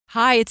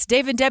Hi, it's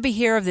Dave and Debbie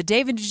here of the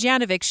Dave and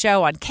Dujanovic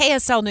Show on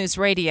KSL News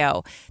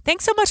Radio.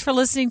 Thanks so much for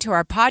listening to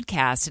our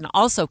podcast, and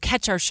also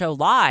catch our show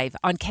live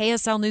on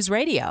KSL News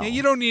Radio. Yeah,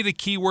 you don't need a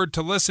keyword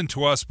to listen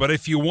to us, but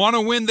if you want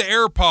to win the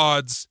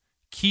AirPods,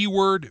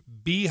 keyword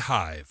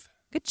Beehive.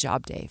 Good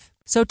job, Dave.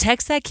 So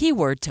text that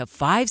keyword to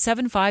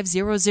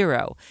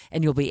 57500,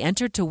 and you'll be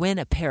entered to win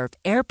a pair of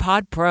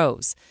AirPod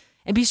Pros.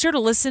 And be sure to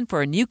listen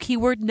for a new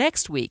keyword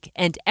next week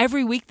and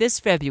every week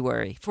this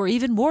February for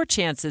even more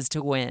chances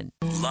to win.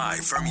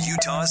 Live from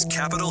Utah's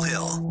Capitol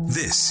Hill,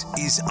 this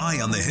is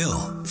Eye on the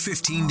Hill.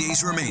 15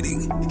 days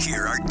remaining.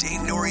 Here are Dave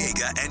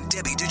Noriega and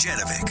Debbie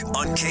Dujanovic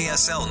on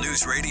KSL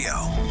News Radio.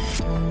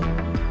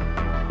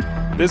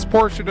 This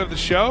portion of the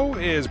show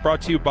is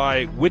brought to you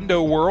by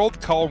Window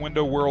World. Call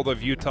Window World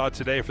of Utah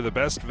today for the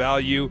best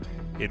value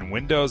in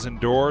windows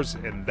and doors,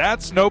 and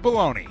that's no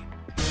baloney.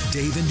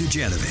 Dave and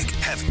Dujanovic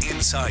have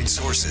inside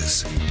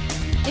sources.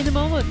 In a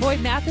moment, Boyd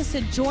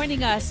Matheson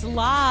joining us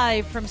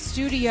live from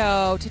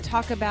studio to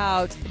talk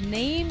about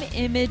name,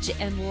 image,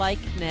 and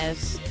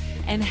likeness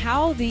and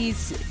how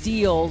these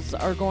deals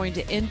are going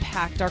to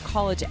impact our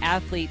college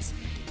athletes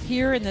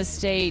here in the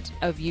state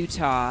of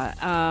Utah.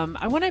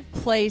 I want to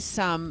play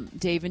some,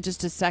 Dave, in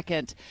just a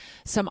second,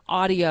 some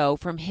audio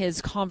from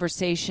his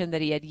conversation that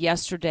he had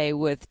yesterday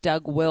with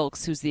Doug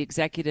Wilkes, who's the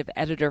executive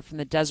editor from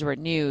the Deseret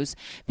News,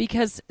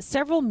 because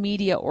several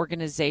media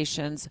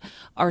organizations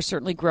are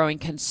certainly growing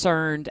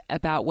concerned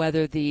about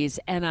whether these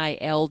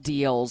NIL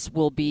deals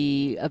will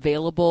be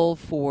available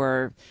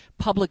for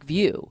public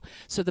view,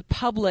 so the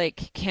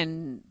public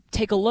can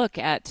take a look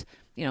at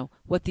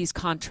what these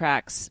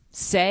contracts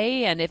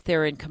say and if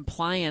they're in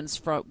compliance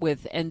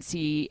with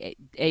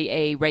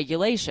NCAA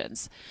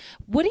regulations.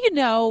 What do you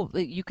know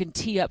that you can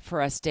tee up for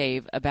us,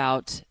 Dave,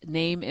 about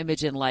name,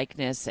 image, and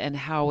likeness and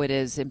how it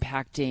is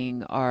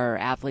impacting our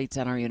athletes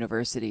and our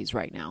universities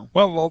right now?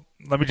 Well,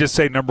 let me just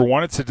say, number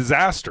one, it's a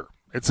disaster.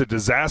 It's a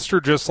disaster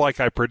just like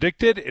I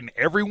predicted, and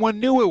everyone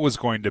knew it was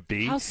going to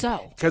be. How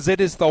so? Because it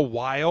is the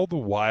wild,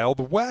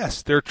 wild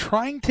west. They're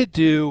trying to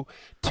do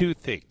two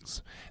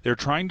things. They're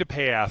trying to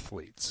pay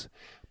athletes,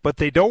 but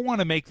they don't want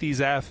to make these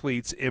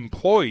athletes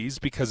employees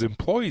because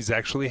employees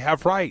actually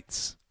have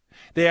rights.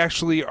 They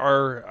actually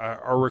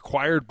are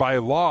required by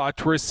law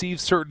to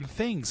receive certain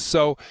things.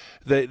 So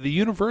the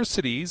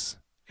universities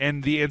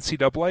and the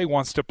NCAA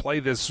wants to play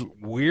this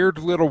weird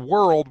little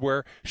world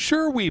where,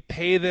 sure, we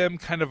pay them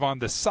kind of on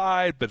the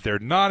side, but they're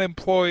not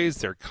employees,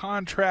 they're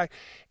contract.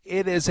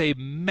 It is a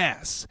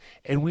mess,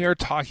 and we are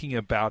talking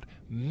about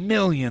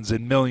millions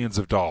and millions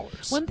of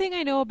dollars. One thing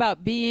I know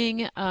about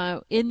being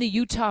in the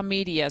Utah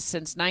media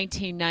since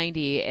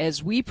 1990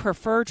 is we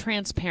prefer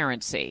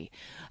transparency.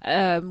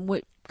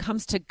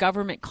 Comes to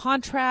government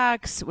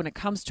contracts, when it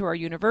comes to our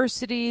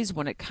universities,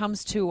 when it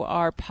comes to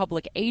our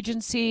public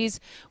agencies,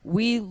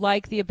 we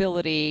like the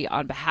ability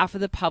on behalf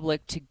of the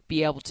public to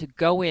be able to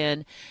go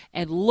in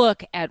and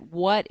look at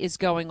what is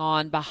going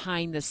on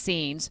behind the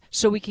scenes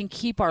so we can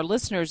keep our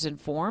listeners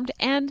informed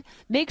and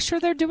make sure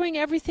they're doing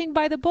everything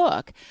by the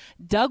book.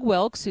 Doug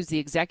Wilkes, who's the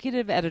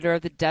executive editor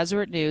of the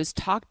Deseret News,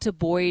 talked to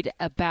Boyd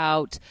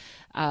about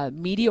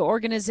media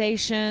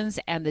organizations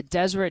and the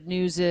Deseret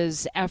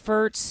News's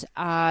efforts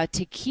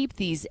to keep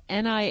these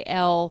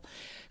NIL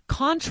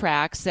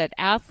contracts that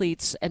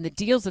athletes and the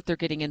deals that they're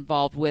getting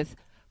involved with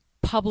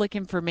public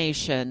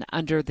information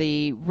under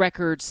the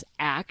Records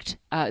Act.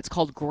 It's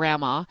called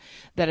GRAMA,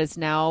 that is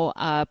now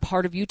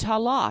part of Utah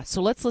law.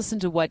 So let's listen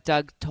to what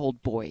Doug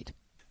told Boyd.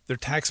 They're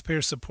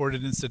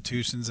taxpayer-supported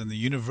institutions, and the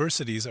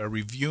universities are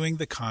reviewing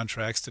the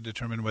contracts to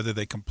determine whether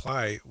they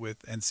comply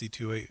with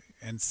NCAA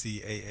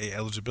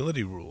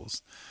eligibility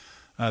rules.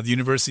 The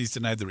universities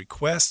denied the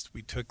request.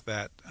 We took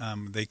that.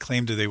 They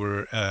claimed that they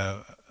were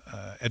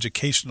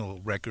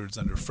educational records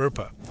under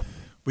FERPA.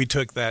 We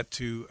took that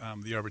to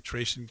the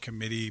arbitration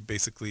committee,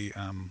 basically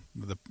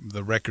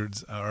the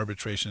records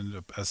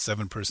arbitration, a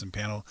 7-person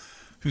panel,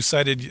 who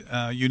sided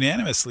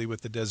unanimously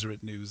with the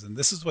Deseret News. And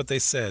this is what they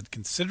said: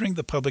 considering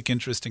the public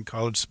interest in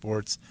college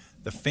sports,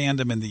 the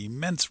fandom, and the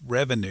immense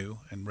revenue,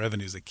 and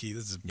revenue is a key,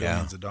 this is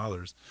billions of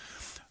dollars,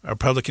 our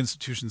public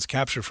institutions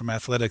capture from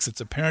athletics, it's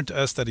apparent to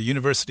us that a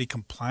university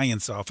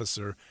compliance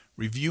officer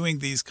reviewing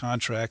these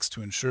contracts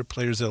to ensure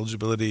players'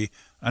 eligibility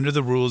under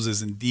the rules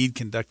is indeed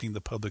conducting the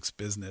public's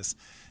business.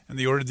 And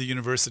they ordered the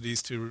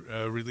universities to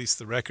release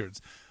the records.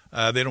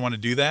 They don't want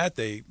to do that.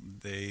 They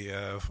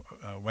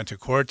went to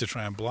court to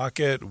try and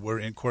block it. We're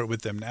in court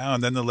with them now.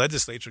 And then the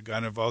legislature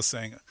got involved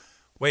saying,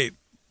 wait,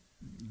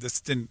 this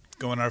didn't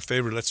go in our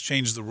favor. Let's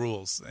change the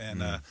rules.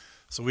 And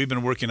so we've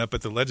been working up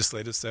at the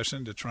legislative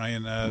session to try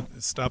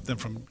and stop them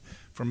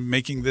from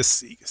making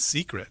this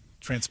secret.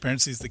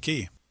 Transparency is the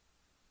key.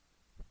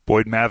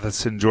 Boyd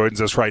Matheson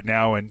joins us right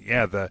now, and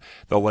the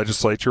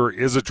legislature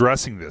is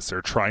addressing this.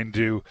 They're trying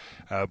to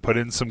put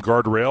in some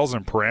guardrails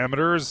and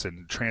parameters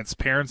and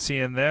transparency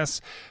in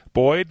this.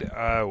 Boyd,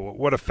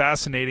 what a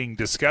fascinating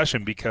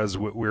discussion, because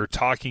we're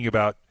talking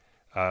about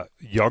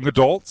young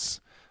adults,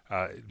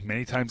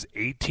 many times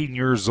 18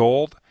 years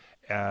old,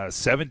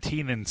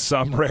 17 in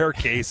some rare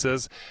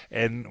cases,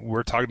 and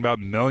we're talking about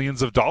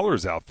millions of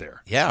dollars out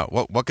there. Yeah,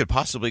 what could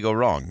possibly go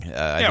wrong?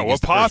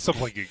 What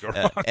possibly could go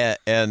wrong?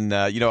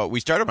 And we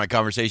started my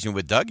conversation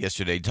with Doug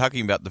yesterday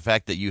talking about the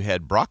fact that you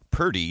had Brock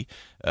Purdy,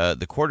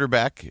 the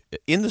quarterback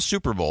in the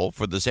Super Bowl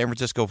for the San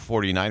Francisco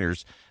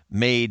 49ers,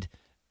 made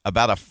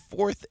about a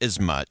fourth as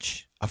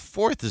much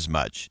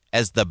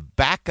as the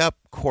backup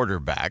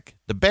quarterback,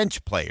 the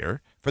bench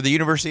player for the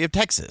University of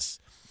Texas.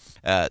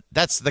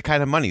 That's the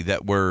kind of money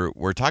that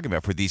we're talking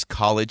about for these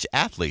college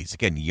athletes.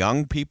 Again,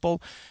 young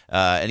people.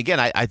 And again,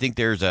 I think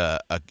there's a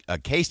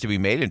case to be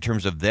made in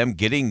terms of them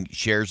getting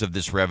shares of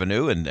this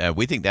revenue, and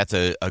we think that's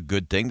a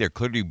good thing. They're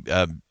clearly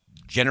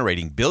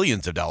generating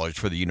billions of dollars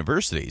for the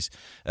universities.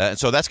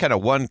 So that's kind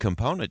of one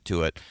component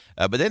to it.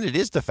 But then it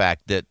is the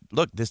fact that,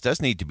 look, this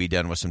does need to be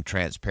done with some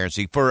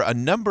transparency for a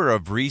number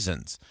of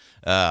reasons.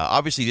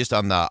 Obviously, just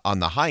on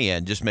the high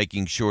end, just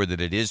making sure that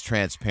it is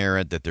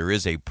transparent, that there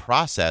is a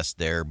process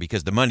there,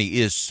 because the money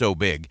is so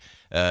big.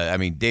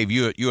 Dave,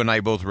 you and I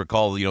both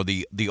recall,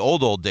 the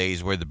old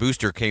days where the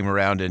booster came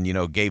around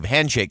and, gave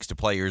handshakes to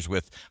players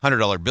with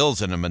 $100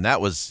 bills in them, and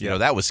that was,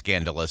 that was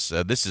scandalous.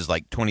 This is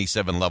like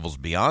 27 levels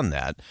beyond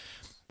that.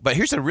 But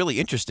here's a really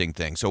interesting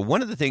thing. So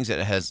one of the things that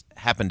has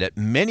happened at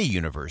many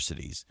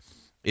universities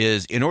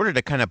is, in order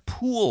to kind of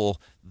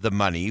pool the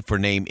money for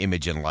name,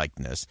 image, and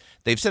likeness,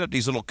 they've set up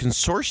these little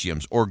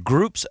consortiums or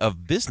groups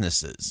of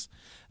businesses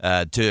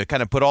to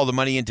kind of put all the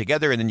money in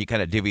together, and then you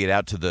kind of divvy it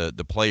out to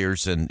the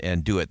players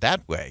and do it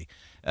that way.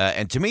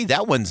 And to me,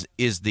 that one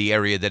is the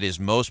area that is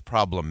most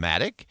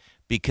problematic,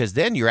 because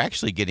then you're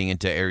actually getting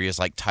into areas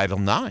like Title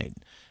IX.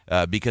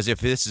 Because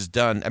if this is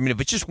done,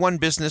 if it's just one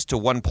business to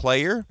one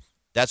player,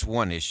 that's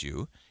one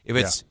issue.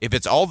 If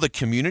it's all the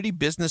community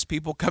business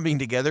people coming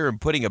together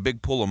and putting a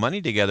big pool of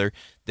money together,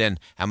 then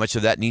how much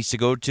of that needs to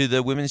go to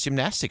the women's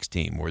gymnastics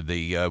team or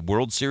the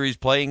World Series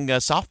playing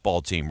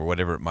softball team or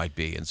whatever it might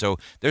be? And so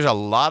there's a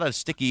lot of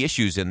sticky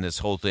issues in this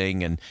whole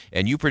thing.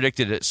 And you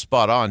predicted it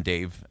spot on,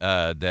 Dave,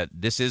 that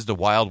this is the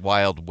wild,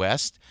 wild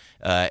west,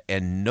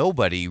 and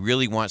nobody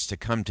really wants to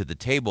come to the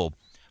table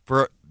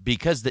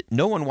because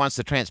no one wants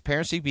the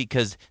transparency,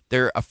 because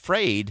they're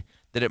afraid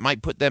that it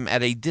might put them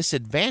at a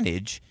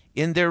disadvantage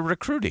in their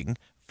recruiting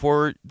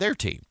for their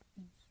team.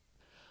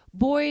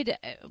 Boyd,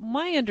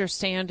 my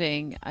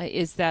understanding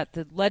is that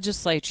the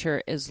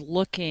legislature is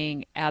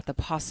looking at the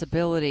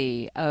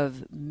possibility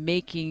of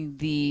making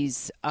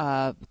these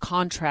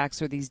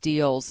contracts or these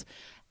deals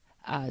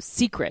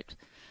secret,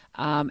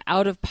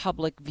 out of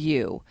public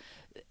view.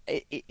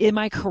 Am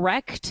I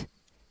correct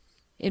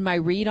in my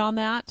read on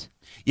that?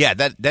 Yeah,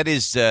 that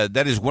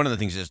is one of the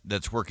things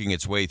that's working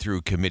its way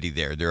through committee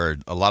there. There are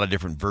a lot of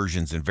different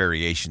versions and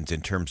variations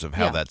in terms of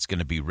how that's going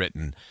to be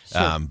written.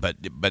 Sure. But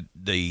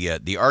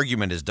the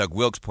argument, as Doug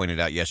Wilkes pointed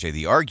out yesterday,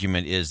 the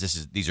argument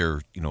is these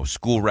are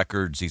school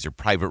records, these are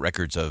private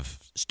records of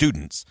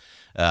students,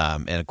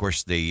 and of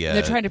course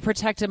they're trying to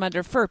protect them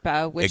under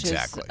FERPA, which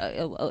exactly.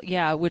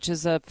 which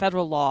is a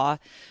federal law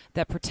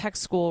that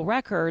protects school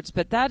records.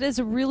 But that is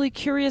a really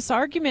curious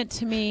argument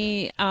to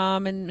me,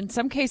 and in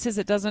some cases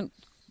it doesn't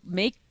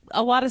make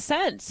a lot of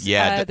sense.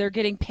 Yeah, they're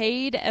getting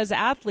paid as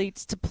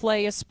athletes to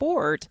play a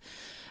sport.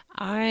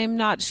 I'm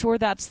not sure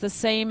that's the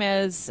same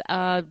as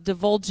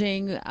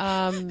divulging,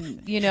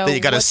 that you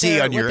got to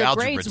see on your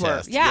algebra test.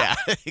 Were. Yeah,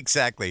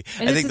 exactly.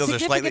 And I think it's those a are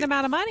significant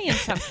amount of money in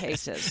some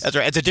cases. That's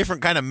right. It's a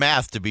different kind of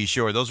math, to be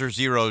sure. Those are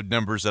zero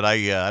numbers that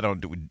I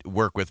don't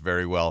work with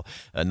very well,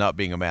 not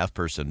being a math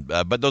person.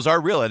 But those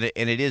are real, and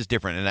it is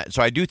different. And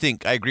so I do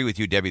think I agree with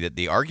you, Debbie, that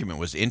the argument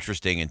was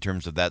interesting in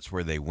terms of that's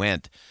where they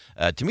went.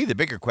 To me, the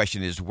bigger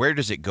question is, where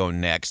does it go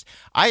next?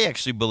 I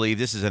actually believe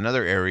this is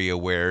another area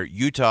where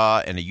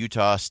Utah and a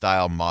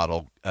Utah-style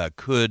model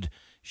could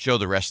show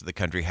the rest of the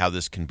country how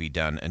this can be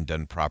done and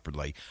done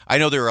properly. I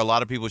know there are a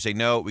lot of people who say,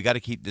 no, we got to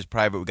keep this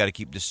private, we got to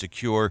keep this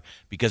secure,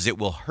 because it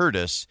will hurt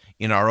us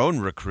in our own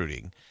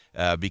recruiting.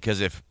 Because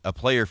if a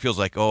player feels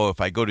like,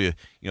 if I go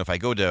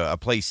to a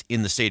place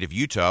in the state of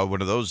Utah,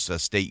 one of those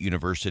state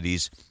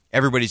universities,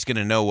 everybody's going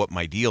to know what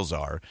my deals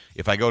are.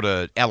 If I go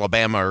to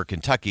Alabama or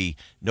Kentucky,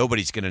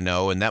 nobody's going to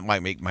know, and that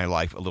might make my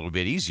life a little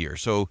bit easier.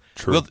 So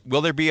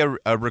will there be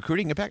a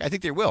recruiting impact? I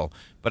think there will.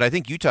 But I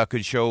think Utah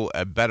could show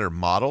a better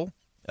model,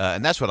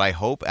 and that's what I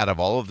hope out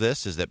of all of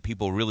this, is that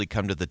people really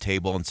come to the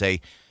table and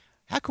say,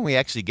 how can we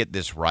actually get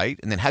this right?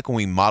 And then how can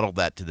we model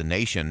that to the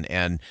nation?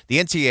 And the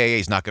NCAA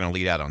is not going to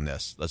lead out on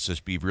this. Let's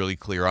just be really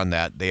clear on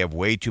that. They have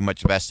way too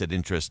much vested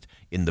interest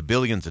in the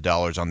billions of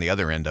dollars on the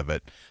other end of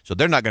it. So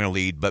they're not going to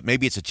lead, but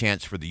maybe it's a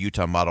chance for the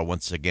Utah model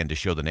once again to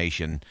show the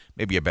nation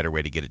maybe a better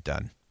way to get it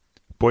done.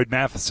 Boyd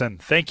Matheson,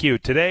 thank you.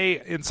 Today,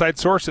 Inside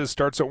Sources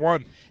starts at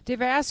 1.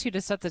 Dave, I asked you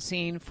to set the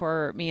scene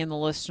for me and the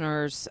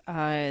listeners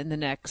in the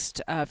next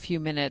few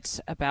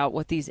minutes about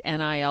what these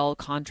NIL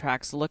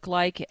contracts look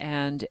like,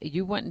 and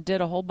you went and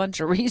did a whole bunch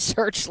of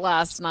research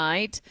last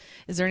night.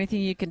 Is there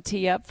anything you can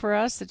tee up for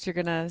us that you're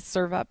going to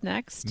serve up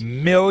next?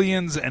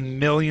 Millions and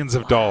millions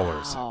of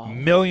dollars.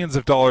 Millions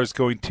of dollars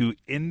going to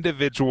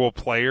individual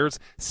players,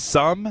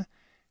 some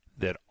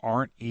that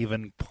aren't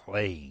even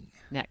playing.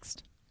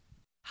 next.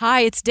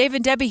 Hi, it's Dave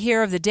and Debbie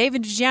here of the Dave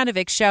and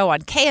Dujanovic Show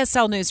on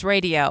KSL News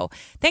Radio.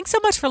 Thanks so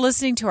much for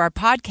listening to our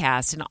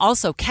podcast, and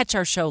also catch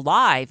our show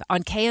live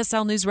on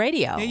KSL News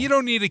Radio. Yeah, you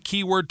don't need a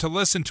keyword to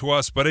listen to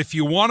us, but if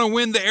you want to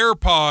win the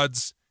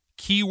AirPods,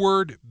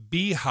 keyword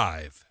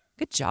Beehive.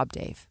 Good job,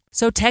 Dave.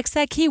 So text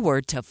that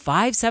keyword to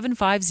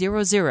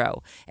 57500,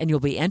 and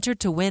you'll be entered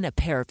to win a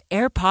pair of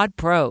AirPod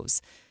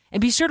Pros. And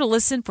be sure to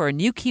listen for a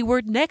new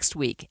keyword next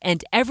week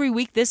and every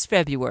week this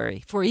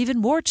February for even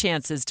more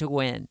chances to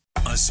win.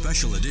 A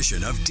special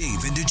edition of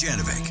Dave and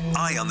Dujanovic,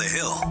 Eye on the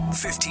Hill.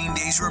 15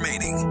 days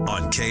remaining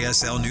on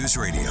KSL News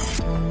Radio.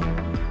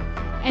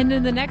 And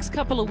in the next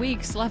couple of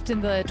weeks left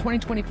in the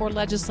 2024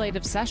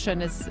 legislative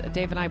session, as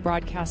Dave and I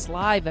broadcast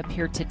live up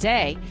here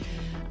today,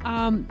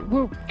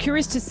 we're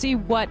curious to see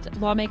what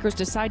lawmakers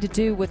decide to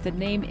do with the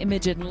name,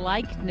 image, and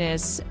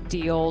likeness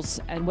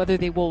deals, and whether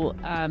they will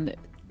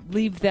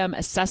leave them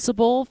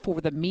accessible for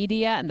the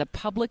media and the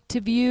public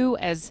to view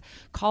as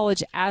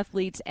college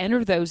athletes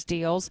enter those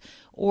deals,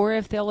 or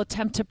if they'll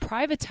attempt to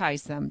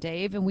privatize them,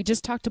 Dave. And we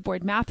just talked to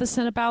Boyd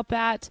Matheson about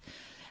that.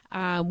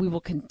 We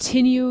will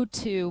continue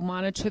to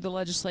monitor the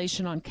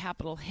legislation on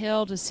Capitol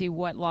Hill to see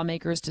what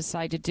lawmakers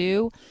decide to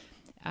do.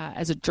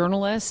 As a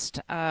journalist,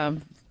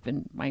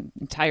 been my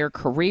entire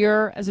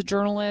career as a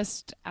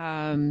journalist,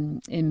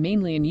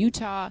 mainly in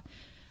Utah,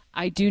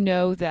 I do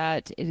know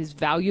that it is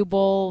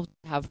valuable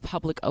to have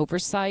public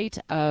oversight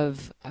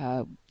of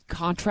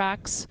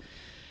contracts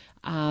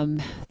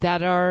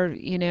that are,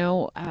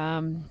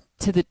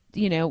 to the,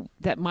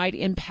 that might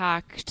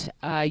impact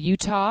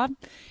Utah.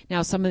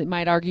 Now, some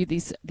might argue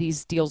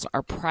these deals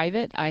are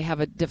private. I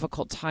have a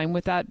difficult time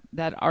with that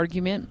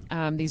argument.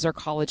 These are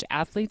college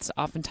athletes,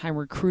 oftentimes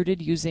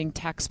recruited using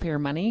taxpayer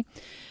money,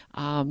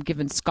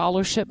 given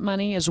scholarship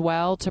money as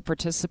well to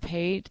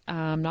participate.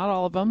 Not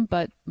all of them,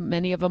 but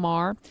many of them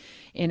are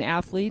in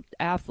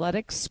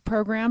athletics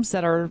programs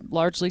that are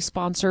largely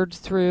sponsored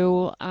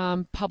through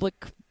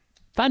public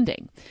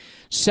funding.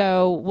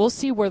 So we'll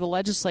see where the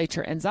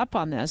legislature ends up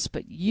on this.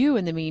 But you,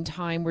 in the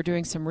meantime, we're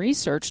doing some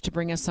research to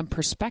bring us some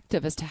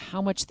perspective as to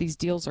how much these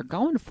deals are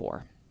going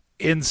for.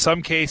 In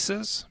some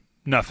cases,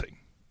 nothing.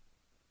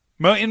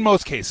 In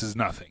most cases,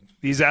 nothing.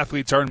 These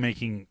athletes aren't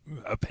making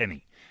a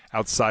penny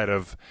outside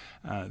of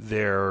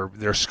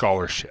their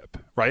scholarship,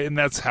 right? And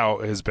that's how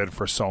it has been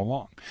for so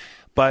long.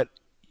 But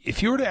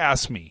if you were to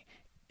ask me,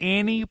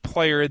 any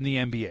player in the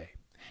NBA,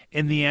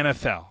 in the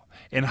NFL,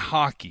 in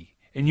hockey,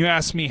 and you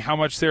ask me how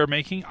much they're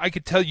making, I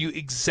could tell you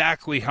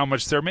exactly how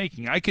much they're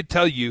making. I could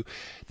tell you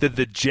that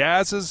the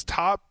Jazz's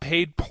top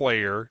paid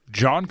player,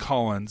 John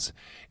Collins,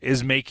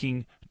 is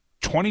making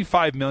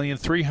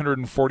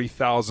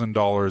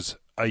 $25,340,000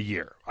 a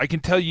year. I can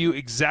tell you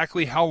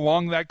exactly how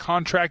long that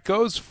contract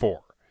goes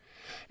for.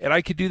 And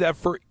I could do that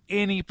for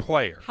any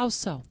player. How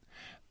so?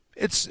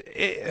 Is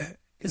it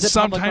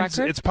sometimes public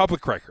record? It's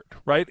public record,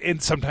 right?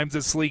 And sometimes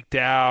it's leaked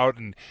out,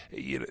 and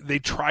they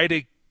try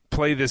to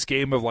play this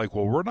game of like,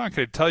 well, we're not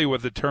going to tell you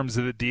what the terms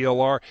of the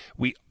deal are.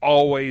 We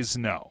always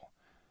know.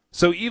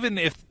 So even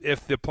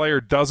if the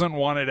player doesn't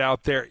want it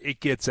out there, it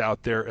gets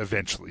out there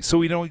eventually. So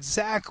we know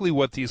exactly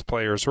what these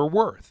players are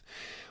worth.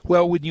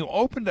 Well, when you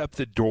opened up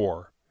the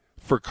door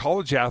for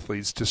college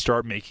athletes to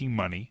start making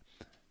money,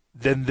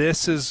 then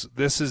this is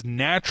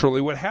naturally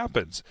what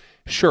happens.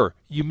 Sure,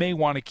 you may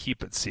want to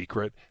keep it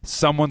secret.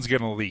 Someone's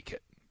going to leak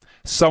it.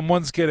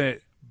 Someone's going to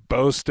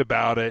boast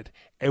about it,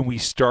 and we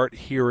start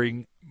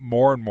hearing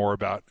more and more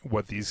about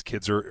what these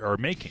kids are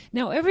making.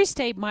 Now, every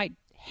state might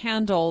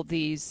handle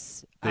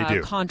these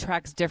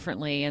contracts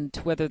differently, and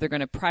to whether they're going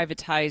to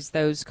privatize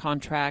those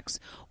contracts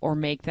or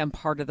make them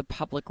part of the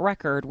public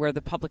record where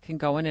the public can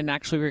go in and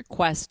actually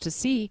request to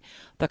see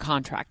the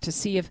contract, to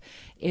see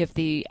if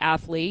the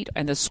athlete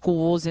and the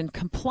school is in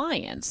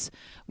compliance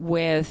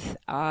with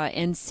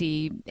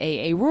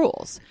NCAA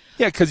rules.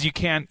 Yeah, because you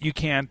can't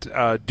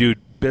do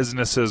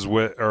businesses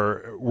with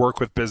or work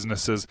with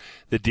businesses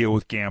that deal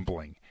with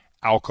gambling,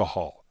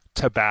 alcohol,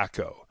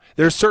 tobacco.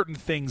 There's certain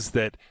things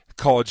that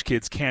college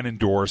kids can't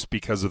endorse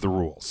because of the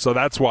rules. So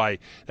that's why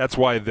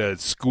the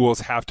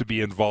schools have to be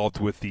involved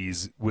with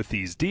these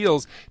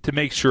deals to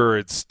make sure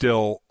it's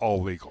still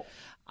all legal.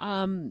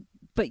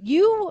 But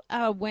you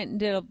went and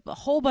did a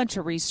whole bunch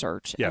of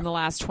research in the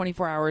last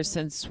 24 hours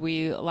since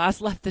we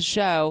last left the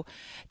show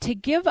to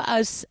give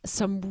us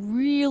some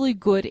really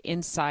good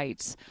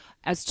insights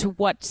as to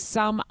what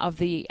some of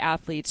the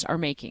athletes are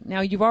making.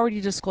 Now, you've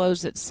already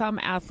disclosed that some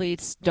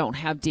athletes don't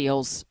have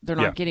deals. They're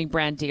not getting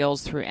brand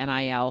deals through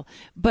NIL,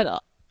 but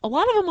a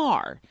lot of them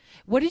are.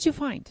 What did you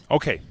find?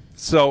 Okay,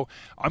 so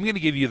I'm going to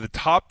give you the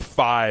top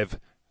 5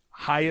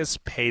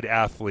 highest paid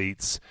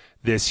athletes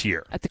this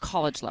year. At the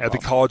college level. At the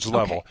college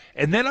level. Okay.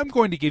 And then I'm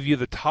going to give you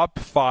the top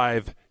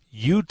 5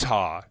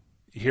 Utah,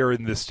 here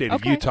in the state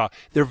of Utah,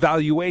 their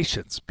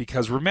valuations.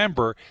 Because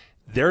remember,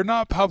 they're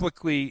not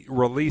publicly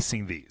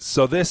releasing these.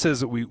 So this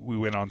is, we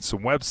went on some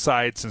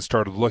websites and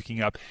started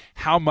looking up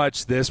how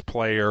much this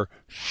player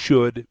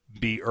should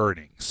be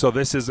earning. So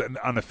this is an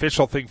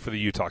unofficial thing for the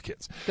Utah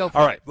kids. Go for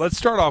All it. right, let's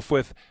start off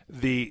with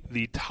the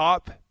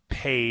top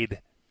paid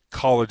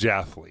college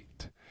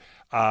athlete.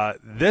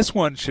 This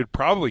one should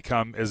probably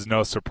come as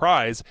no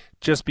surprise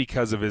just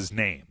because of his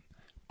name,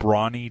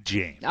 Bronny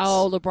James.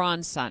 Oh,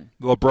 LeBron's son.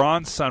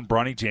 LeBron's son,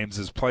 Bronny James,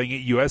 is playing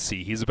at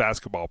USC. He's a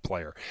basketball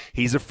player.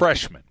 He's a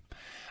freshman.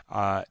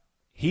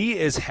 He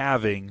is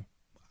having,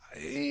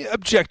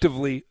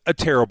 objectively, a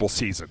terrible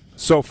season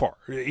so far.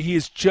 He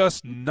is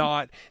just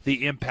not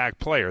the impact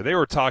player. They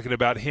were talking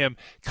about him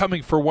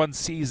coming for one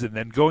season,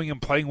 then going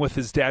and playing with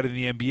his dad in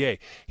the NBA.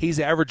 He's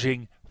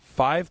averaging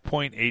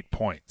 5.8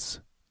 points.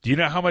 Do you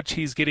know how much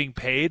he's getting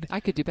paid? I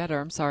could do better.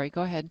 I'm sorry.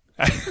 Go ahead.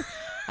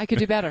 I could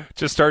do better.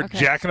 Just start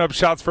jacking up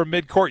shots from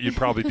midcourt. You'd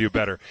probably do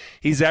better.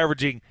 He's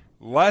averaging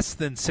less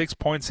than 6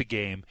 points a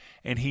game,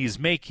 and he's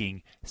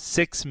making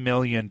 $6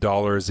 million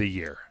a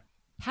year.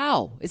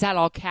 How? Is that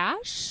all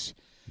cash?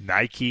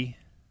 Nike.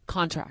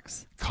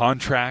 Contracts.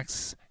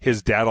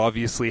 His dad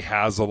obviously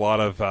has a lot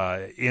of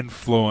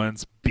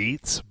influence.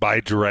 Beats by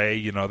Dre,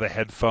 the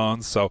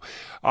headphones. So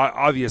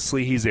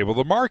obviously he's able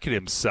to market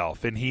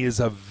himself, and he is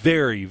a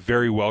very,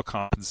 very well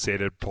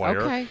compensated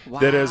player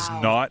that has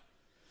not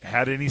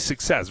had any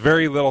success,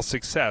 very little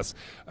success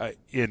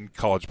in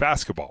college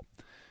basketball.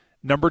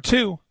 Number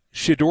 2,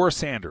 Shedeur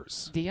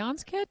Sanders.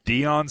 Deion's kid?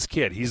 Deion's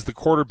kid. He's the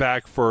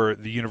quarterback for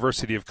the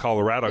University of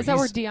Colorado. Is that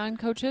where Deion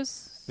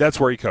coaches? That's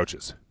where he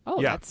coaches. Oh,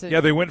 yeah. That's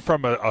yeah, they went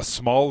from a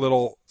small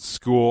little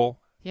school.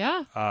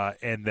 Yeah.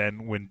 And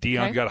then when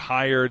Deion got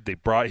hired,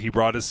 he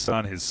brought his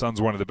son. His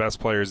son's one of the best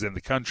players in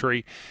the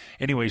country.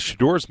 Anyway,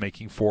 Shedeur's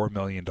making $4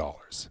 million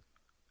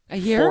a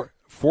year.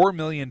 $4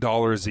 million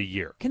a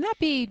year. Can that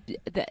be?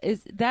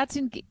 That's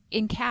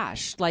in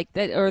cash, like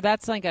that, or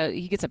that's like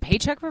he gets a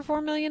paycheck for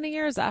 $4 million a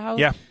year? Is that how?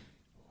 Yeah.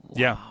 Wow.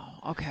 Yeah.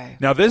 Okay.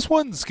 Now this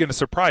one's going to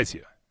surprise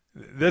you.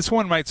 This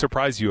one might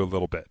surprise you a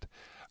little bit.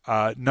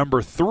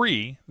 Number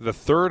 3, the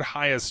third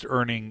highest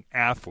earning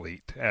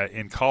athlete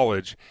in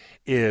college,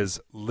 is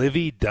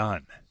Livy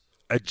Dunn,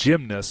 a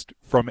gymnast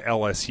from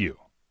LSU,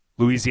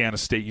 Louisiana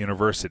State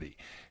University.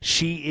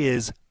 She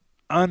is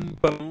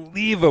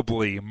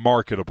unbelievably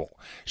marketable.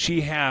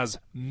 She has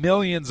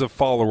millions of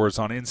followers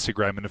on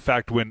Instagram. And in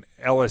fact, when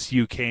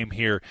LSU came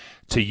here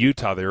to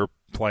Utah, they were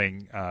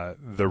playing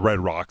the Red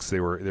Rocks. They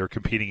were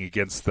competing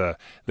against the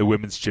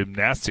women's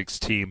gymnastics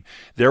team.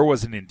 There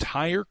was an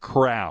entire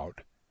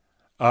crowd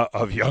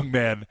of young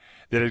men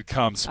that had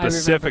come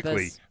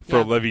specifically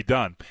for Livy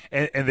Dunn.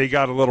 And they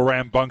got a little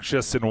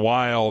rambunctious and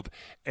wild,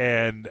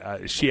 and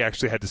she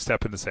actually had to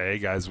step in to say, hey,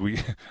 guys, we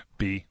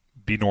be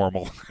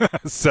normal,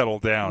 settle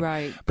down.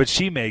 Right. But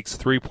she makes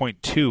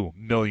 $3.2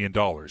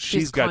 million.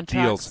 She's got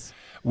deals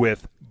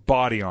with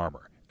Body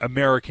Armor,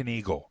 American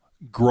Eagle,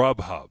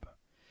 Grubhub.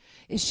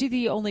 Is she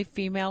the only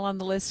female on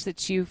the list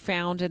that you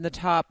found in the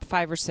top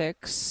 5 or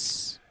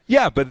 6?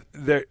 Yeah, but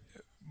that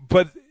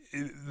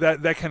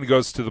kind of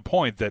goes to the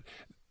point that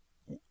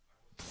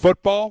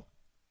football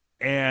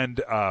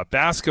and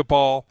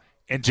basketball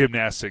and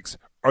gymnastics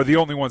are the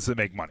only ones that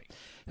make money.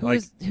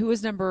 Who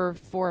is number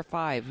 4 or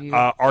 5?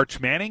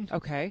 Arch Manning.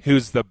 Okay.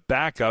 Who's the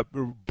backup?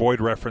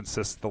 Boyd referenced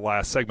this the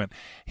last segment.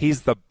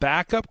 He's the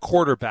backup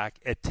quarterback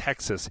at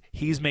Texas.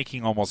 He's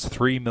making almost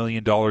 $3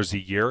 million a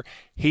year.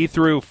 He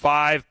threw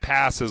 5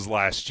 passes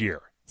last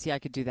year. See, I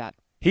could do that.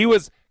 He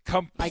was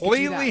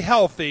completely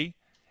healthy,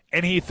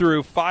 and he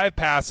threw 5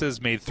 passes,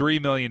 made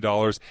 $3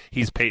 million.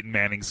 He's Peyton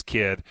Manning's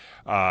kid,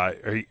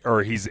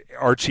 or he's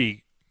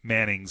Archie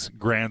Manning's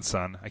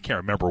grandson. I can't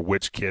remember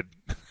which kid.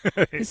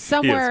 He's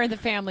somewhere in the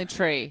family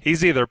tree.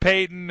 He's either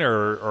Peyton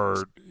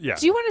or yeah.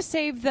 Do you want to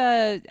save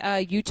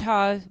the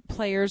Utah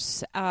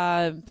players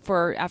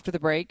for after the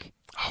break?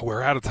 Oh,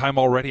 we're out of time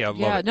already. I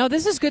love it. No,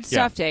 this is good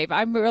stuff, Dave.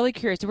 I'm really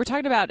curious. We're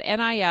talking about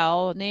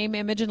NIL, name,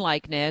 image, and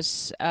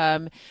likeness.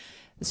 The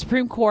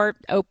Supreme Court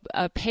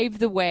paved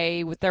the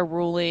way with their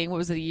ruling. What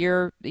was it, a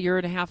year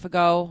and a half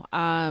ago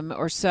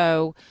or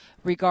so,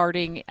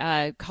 regarding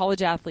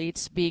college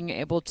athletes being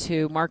able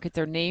to market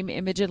their name,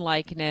 image, and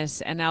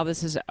likeness. And now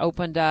this has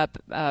opened up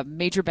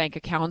major bank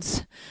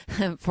accounts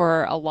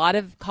for a lot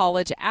of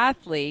college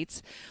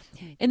athletes.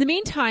 In the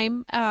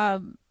meantime,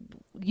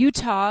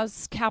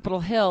 Utah's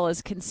Capitol Hill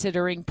is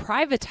considering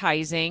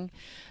privatizing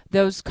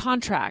those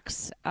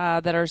contracts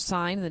that are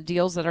signed, the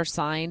deals that are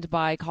signed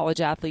by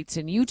college athletes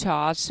in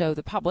Utah, so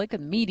the public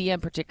and the media in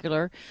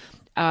particular,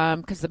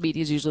 because the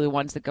media is usually the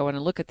ones that go in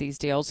and look at these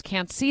deals,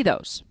 can't see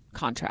those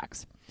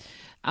contracts.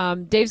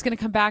 Dave's going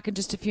to come back in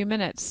just a few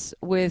minutes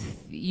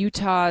with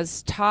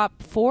Utah's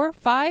top 4,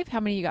 5. How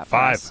many you got?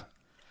 5,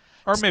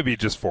 or maybe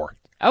just 4.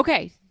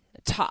 Okay.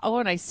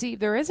 And I see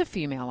there is a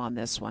female on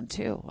this one,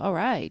 too. All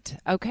right.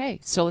 Okay.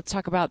 So let's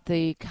talk about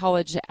the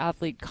college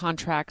athlete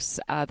contracts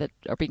that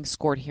are being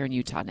scored here in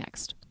Utah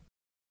next.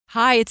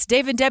 Hi, it's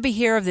Dave and Debbie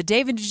here of the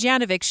Dave and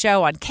Dujanovic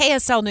Show on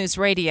KSL News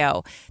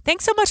Radio.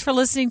 Thanks so much for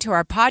listening to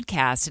our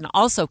podcast, and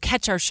also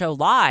catch our show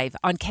live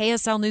on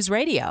KSL News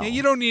Radio. Yeah,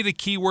 you don't need a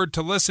keyword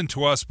to listen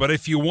to us, but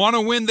if you want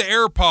to win the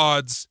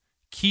AirPods,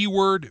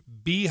 keyword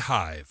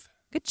Beehive.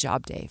 Good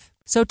job, Dave.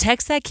 So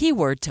text that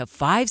keyword to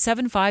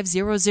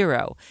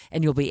 57500,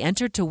 and you'll be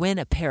entered to win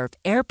a pair of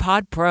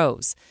AirPod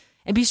Pros.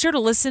 And be sure to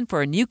listen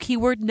for a new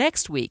keyword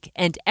next week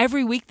and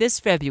every week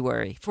this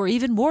February for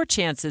even more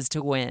chances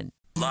to win.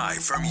 Live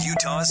from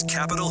Utah's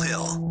Capitol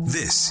Hill,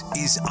 this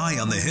is Eye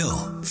on the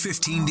Hill.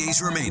 15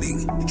 days remaining.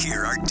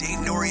 Here are Dave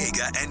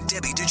Noriega and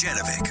Debbie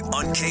Dujanovic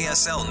on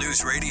KSL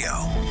News Radio.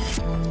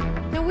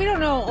 Now, we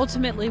don't know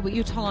ultimately what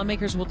Utah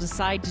lawmakers will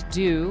decide to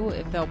do,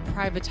 if they'll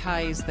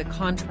privatize the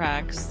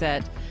contracts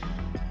that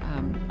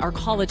our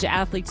college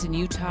athletes in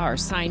Utah are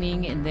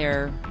signing in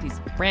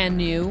these brand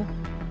new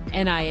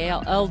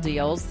NIL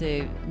deals,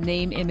 the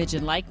name, image,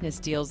 and likeness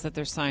deals that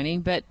they're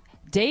signing. But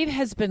Dave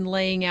has been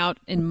laying out,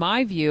 in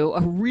my view,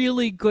 a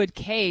really good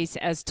case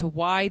as to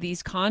why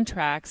these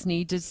contracts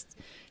need to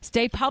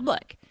stay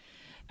public.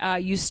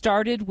 You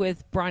started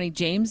with Bronny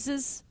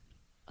James's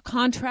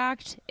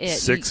contract.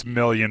 $6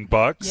 million.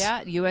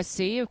 Yeah,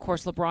 USC, of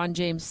course, LeBron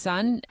James'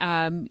 son.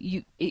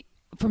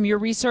 From your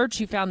research,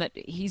 you found that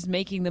he's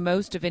making the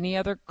most of any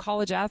other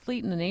college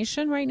athlete in the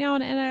nation right now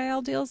in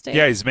NIL deals, Dave?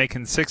 Yeah, he's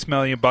making $6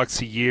 million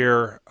a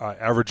year,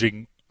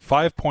 averaging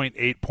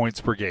 5.8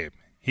 points per game.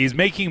 He's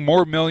making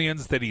more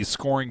millions than he's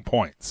scoring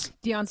points.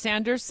 Deion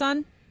Sanders'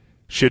 son?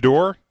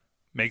 Shedeur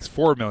makes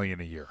 $4 million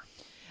a year.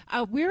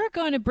 We're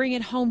going to bring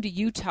it home to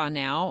Utah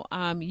now.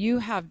 You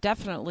have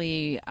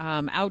definitely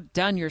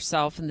outdone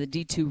yourself in the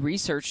D2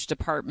 research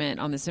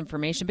department on this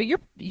information, but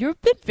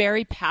you've been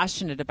very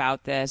passionate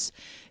about this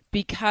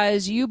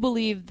because you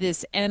believe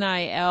this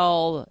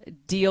NIL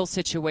deal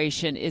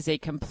situation is a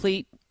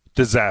complete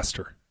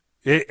disaster.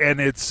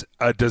 And it's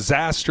a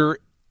disaster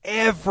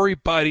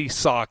everybody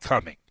saw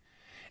coming.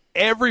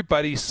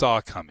 Everybody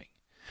saw coming.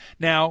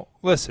 Now,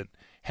 listen,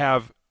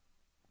 have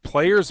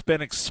players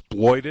been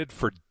exploited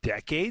for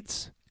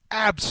decades?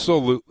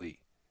 Absolutely.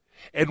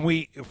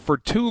 And for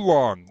too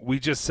long, we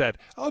just said,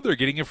 oh, they're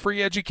getting a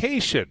free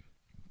education.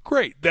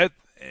 Great.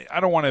 I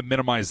don't want to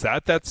minimize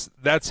that.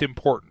 That's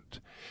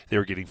important. They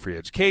were getting free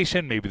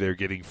education. Maybe they're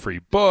getting free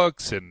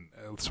books and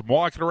some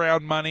walking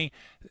around money.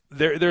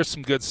 There's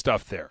some good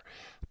stuff there.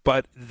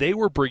 But they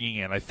were bringing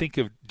in, I think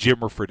of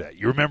Jimmer Fredette.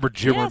 You remember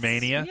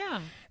Jimmermania? Yes,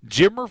 yeah.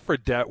 Jimmer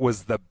Fredette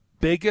was the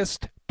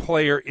biggest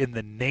player in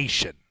the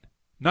nation,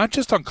 not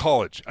just on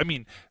college. I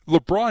mean,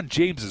 LeBron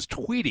James is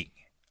tweeting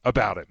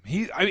about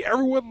him.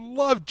 Everyone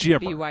loved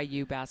Jimmer.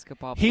 BYU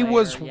basketball player. He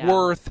was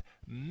worth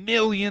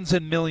millions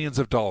and millions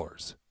of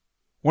dollars.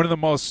 One of the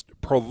most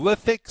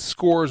prolific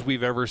scorers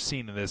we've ever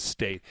seen in this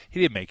state. He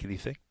didn't make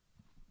anything.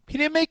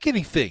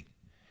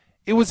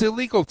 It was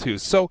illegal to.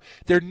 So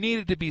there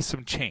needed to be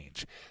some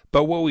change.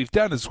 But what we've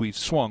done is we've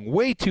swung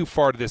way too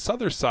far to this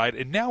other side,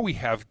 and now we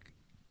have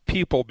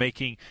people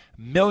making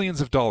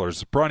millions of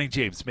dollars. Bronny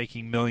James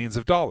making millions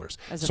of dollars.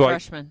 As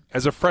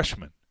a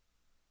freshman.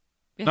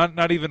 Yeah.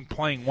 Not even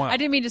playing well. I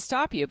didn't mean to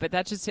stop you, but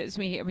that just hits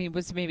me. I mean,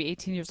 was maybe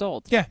 18 years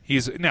old. Yeah,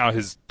 now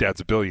his dad's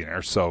a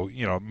billionaire, so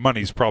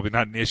money's probably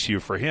not an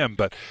issue for him.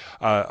 But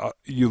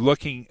you're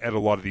looking at a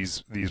lot of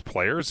these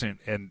players,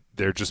 and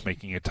they're just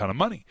making a ton of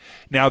money.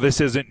 Now,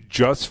 this isn't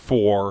just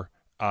for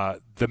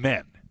the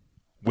men.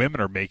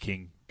 Women are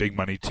making big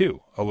money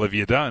too.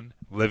 Livy Dunn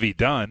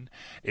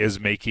is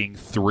making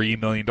 $3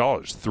 million,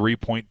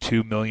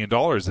 $3.2 million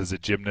as a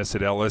gymnast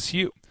at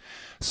LSU.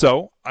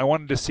 So I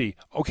wanted to see,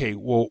 okay,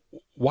 well,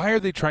 why are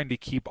they trying to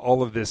keep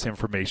all of this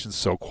information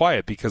so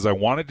quiet? Because I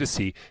wanted to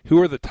see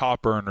who are the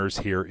top earners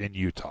here in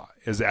Utah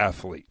as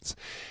athletes.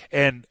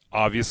 And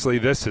obviously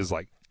this is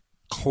like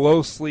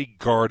closely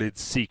guarded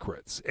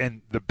secrets.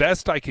 And the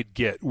best I could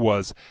get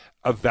was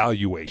a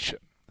valuation.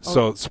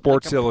 So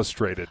Sports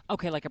Illustrated.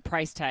 Okay, like a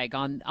price tag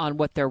on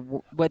what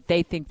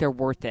they think their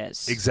worth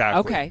is. Exactly.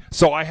 Okay.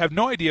 So I have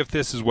no idea if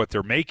this is what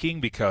they're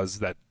making because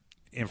that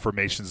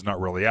information's not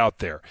really out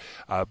there.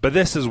 But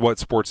this is what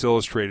Sports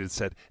Illustrated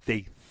said.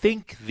 They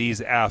think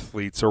these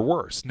athletes are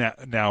worse.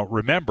 Now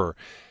remember,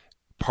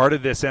 part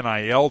of this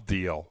NIL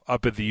deal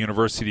up at the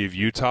University of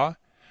Utah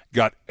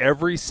got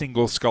every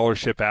single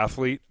scholarship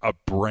athlete a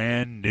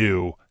brand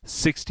new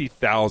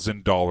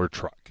 $60,000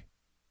 truck.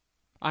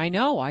 I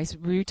know.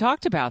 We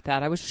talked about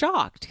that. I was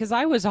shocked because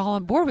I was all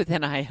on board with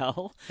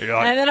NIL.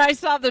 And then I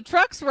saw the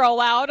trucks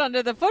roll out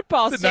onto the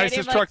football the stadium. The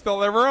nicest truck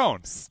they'll ever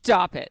own.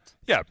 Stop it.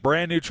 Yeah,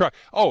 brand new truck.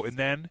 Oh, and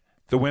then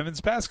the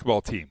women's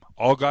basketball team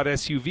all got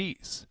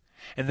SUVs.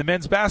 And the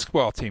men's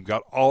basketball team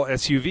got all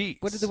SUVs.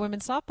 What did the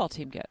women's softball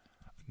team get?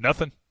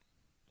 Nothing.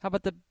 How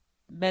about the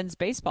men's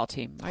baseball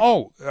team?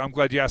 Oh, I'm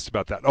glad you asked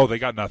about that. Oh, they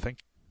got nothing.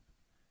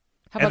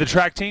 And the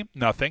track team?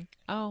 Nothing.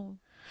 Oh.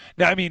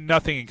 Now, I mean,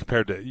 nothing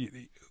compared to...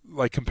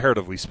 Like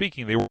comparatively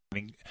speaking, they were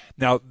winning.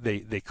 Now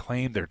they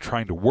claim they're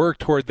trying to work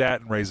toward that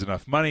and raise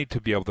enough money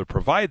to be able to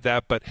provide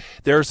that, but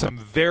there are some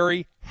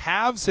very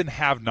haves and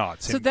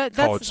have-nots in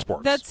college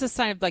sports. That's a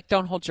sign of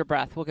don't hold your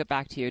breath. We'll get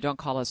back to you. Don't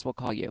call us. We'll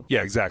call you.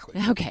 Yeah, exactly.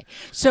 Okay.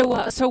 So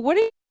what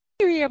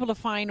are you able to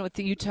find with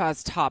the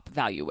Utah's top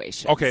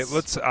valuations? Okay,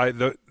 let's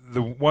the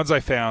ones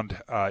I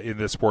found in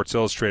the Sports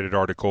Illustrated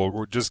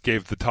article just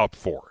gave the top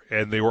 4,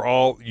 and they were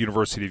all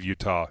University of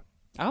Utah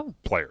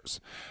players.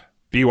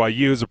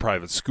 BYU is a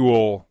private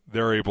school.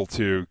 They're able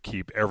to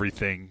keep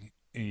everything,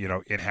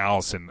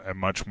 in-house and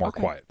much more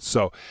quiet.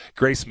 So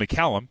Grace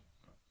McCallum,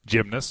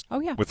 gymnast Oh,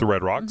 yeah. with the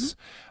Red Rocks,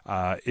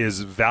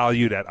 is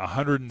valued at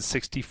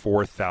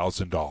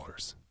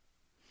 $164,000.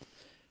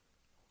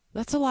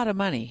 That's a lot of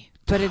money.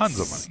 But Tons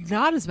it's of money.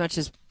 not as much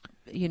as,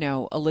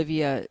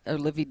 Olivia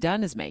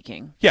Dunn is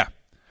making Yeah.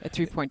 at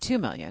 $3.2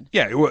 million.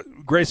 Yeah.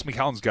 Grace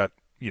McCallum's got,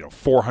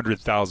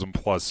 400,000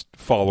 plus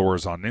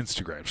followers on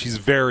Instagram. She's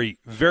very,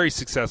 very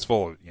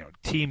successful,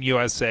 Team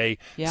USA,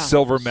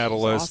 silver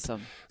medalist.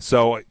 Awesome.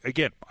 So,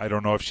 again, I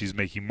don't know if she's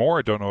making more.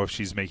 I don't know if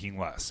she's making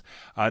less.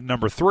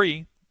 Number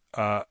 3,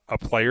 a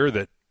player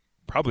that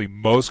probably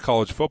most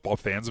college football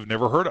fans have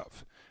never heard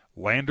of,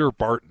 Lander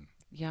Barton.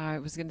 Yeah, I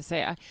was going to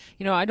say, I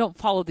don't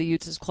follow the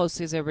Utes as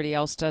closely as everybody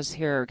else does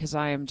here because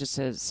I am just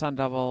a Sun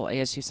Devil,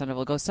 ASU Sun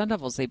Devil. Go Sun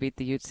Devils. They beat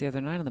the Utes the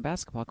other night on the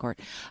basketball court.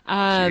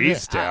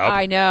 Jeez, Deb.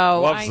 I know.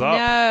 Gloves up. I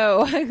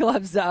know.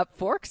 Gloves up.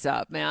 Forks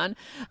up, man.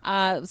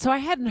 So I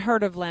hadn't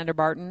heard of Lander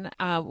Barton.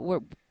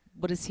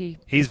 What is he?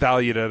 He's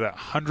valued at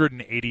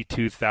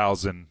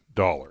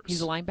 $182,000.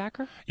 He's a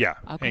linebacker? Yeah.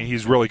 Okay. And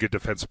he's a really good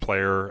defensive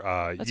player.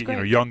 That's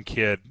great. Young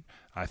kid.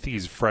 I think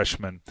he's a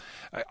freshman.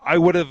 I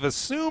would have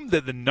assumed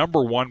that the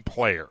number one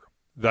player,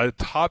 the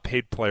top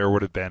paid player,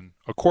 would have been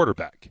a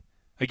quarterback.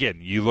 Again,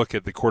 you look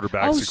at the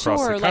quarterbacks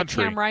across the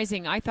country. Like Cam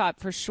Rising, I thought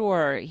for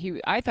sure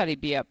I thought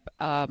he'd be up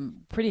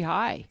pretty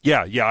high.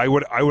 Yeah, I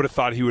would have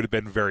thought he would have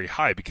been very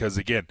high because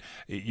again,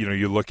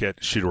 you look at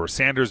Shedeur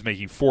Sanders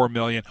making $4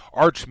 million.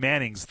 Arch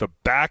Manning's the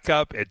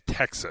backup at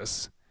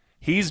Texas.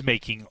 He's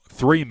making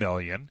 $3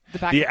 million. The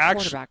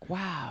quarterback,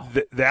 wow.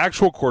 The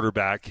actual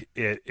quarterback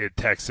at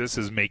Texas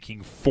is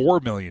making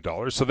 $4 million.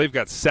 So they've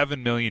got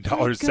 $7 million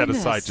set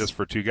aside just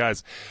for 2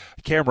 guys.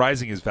 Cam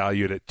Rising is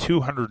valued at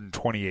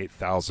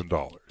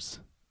 $228,000.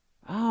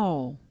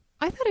 Oh,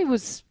 I thought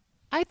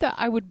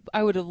I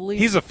would at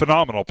least. He's a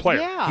phenomenal player.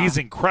 Yeah. He's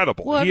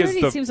incredible. Well,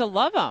 everybody seems to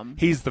love him.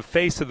 He's the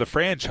face of the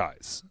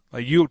franchise.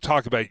 Like you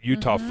talk about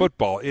Utah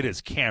football, it is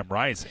Cam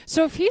Rising.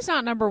 So if he's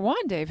not number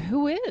 1, Dave,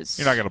 who is?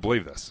 You're not going to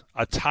believe this.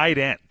 A tight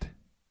end,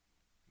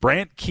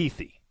 Brant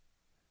Keithy,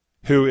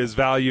 who is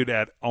valued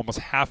at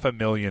almost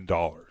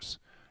 $500,000.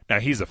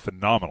 Now, he's a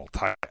phenomenal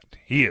tight end.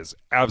 He is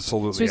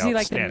absolutely outstanding. So is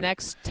he like the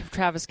next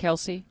Travis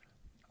Kelce?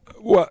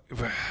 Well,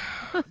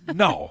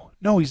 no,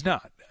 he's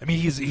not. I mean,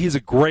 he's a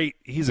great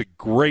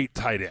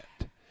tight end.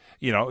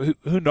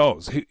 Who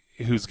knows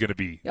who's going to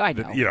be? I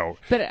know.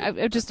 But no.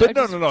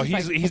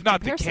 He's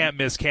not the can't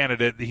miss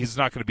candidate. He's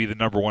not going to be the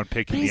number 1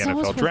 pick in the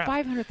NFL draft.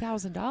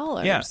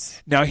 $500,000.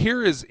 Yes. Now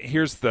here's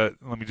the.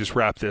 Let me just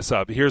wrap this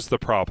up. Here's the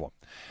problem.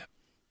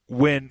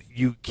 When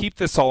you keep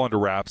this all under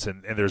wraps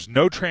and there's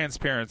no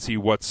transparency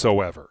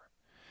whatsoever,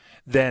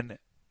 then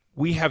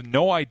we have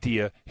no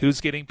idea who's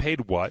getting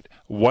paid what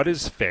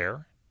is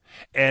fair.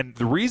 And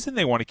the reason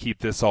they want to keep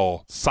this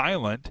all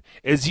silent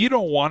is you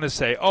don't want to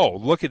say, oh,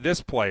 look at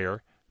this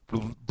player,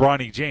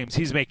 Bronny James,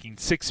 he's making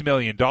 $6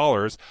 million.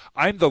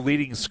 I'm the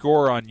leading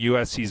scorer on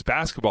USC's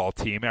basketball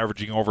team,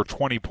 averaging over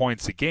 20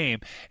 points a game,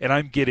 and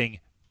I'm getting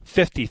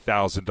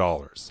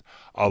 $50,000.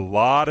 A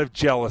lot of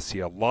jealousy,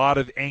 a lot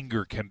of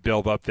anger can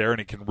build up there, and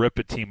it can rip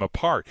a team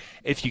apart.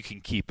 If you can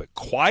keep it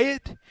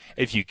quiet,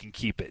 if you can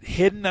keep it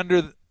hidden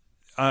under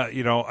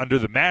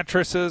the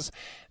mattresses,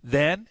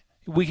 then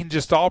we can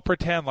just all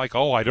pretend like,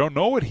 oh, I don't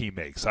know what he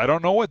makes. I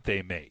don't know what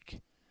they make.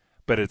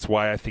 But it's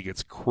why I think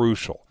it's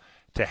crucial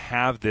to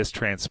have this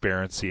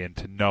transparency and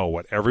to know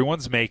what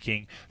everyone's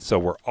making so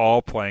we're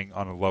all playing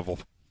on a level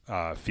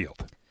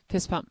field.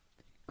 Fist pump.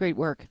 Great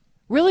work.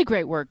 Really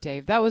great work,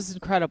 Dave. That was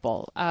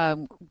incredible.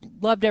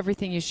 Loved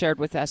everything you shared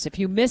with us. If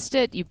you missed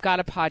it, you've got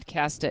to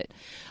podcast it.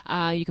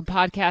 You can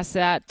podcast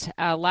that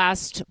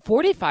last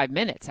 45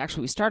 minutes.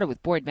 Actually, we started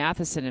with Boyd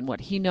Matheson and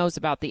what he knows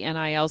about the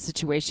NIL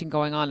situation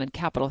going on in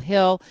Capitol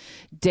Hill.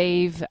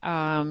 Dave,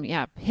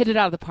 hit it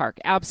out of the park,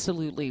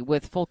 absolutely,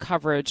 with full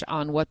coverage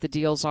on what the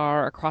deals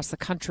are across the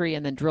country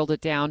and then drilled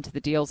it down to the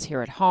deals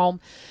here at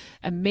home.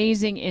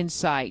 Amazing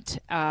insight. You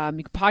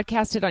can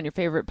podcast it on your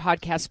favorite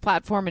podcast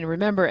platform. And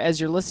remember, as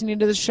you're listening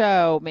to the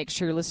show, make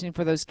sure you're listening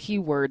for those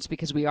keywords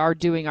because we are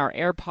doing our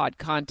AirPod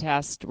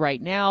contest right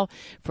now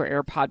for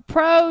AirPod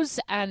Pros,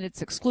 and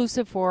it's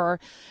exclusive for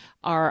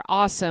our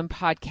awesome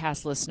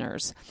podcast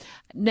listeners.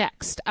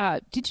 Next,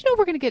 did you know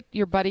we're going to get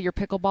your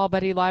pickleball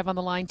buddy, live on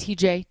the line,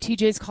 TJ?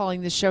 TJ's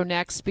calling this show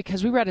next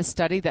because we read a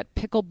study that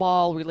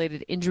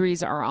pickleball-related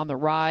injuries are on the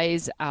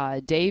rise.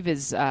 Dave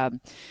is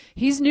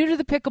he's new to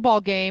the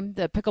pickleball game,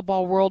 the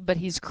pickleball world, but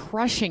he's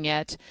crushing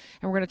it.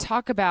 And we're going to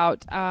talk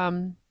about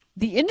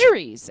the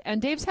injuries.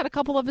 And Dave's had a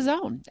couple of his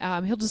own.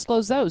 He'll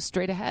disclose those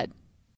straight ahead.